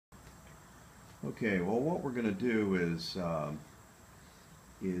Okay, well, what we're going to do is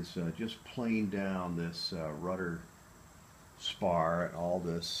just plane down this rudder spar and all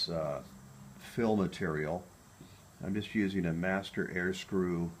this fill material. I'm just using a master air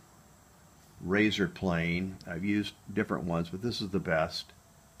screw razor plane. I've used different ones, but this is the best.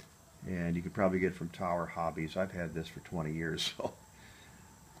 And you could probably get it from Tower Hobbies. I've had this for 20 years, so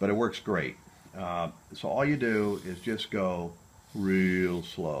but it works great. So all you do is just go real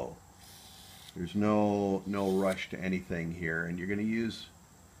slow. There's no rush to anything here, and you're going to use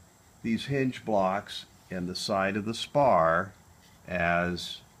these hinge blocks and the side of the spar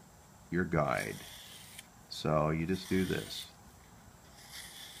as your guide. So you just do this.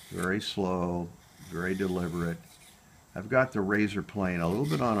 Very slow, very deliberate. I've got the razor plane a little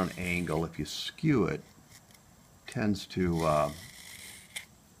bit on an angle. If you skew it, it tends to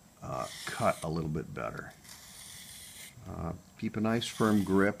cut a little bit better. Keep a nice firm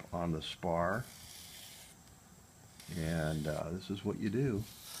grip on the spar, and this is what you do.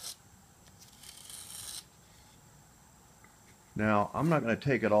 Now, I'm not going to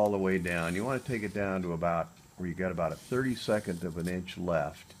take it all the way down. You want to take it down to about where you got about a 32nd of an inch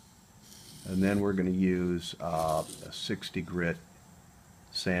left, and then we're going to use a 60 grit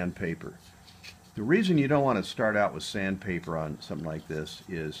sandpaper. The reason you don't want to start out with sandpaper on something like this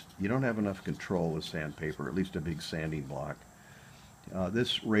is you don't have enough control with sandpaper, at least a big sanding block.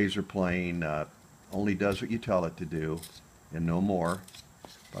 This razor plane only does what you tell it to do and no more.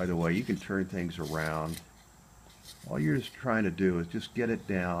 By the way, you can turn things around. All you're just trying to do is just get it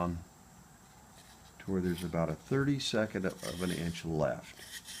down to where there's about a 32nd of an inch left.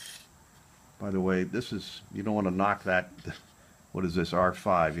 By the way, this is, you don't want to knock that, what is this,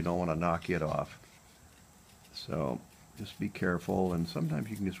 R5, you don't want to knock it off. So just be careful, and sometimes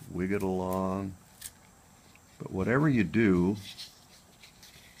you can just wig it along. But whatever you do,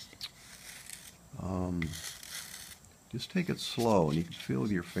 just take it slow, and you can feel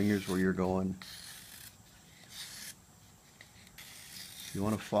with your fingers where you're going. You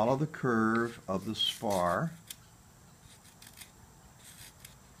want to follow the curve of the spar.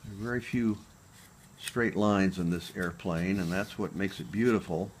 There are very few straight lines in this airplane, and that's what makes it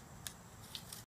beautiful.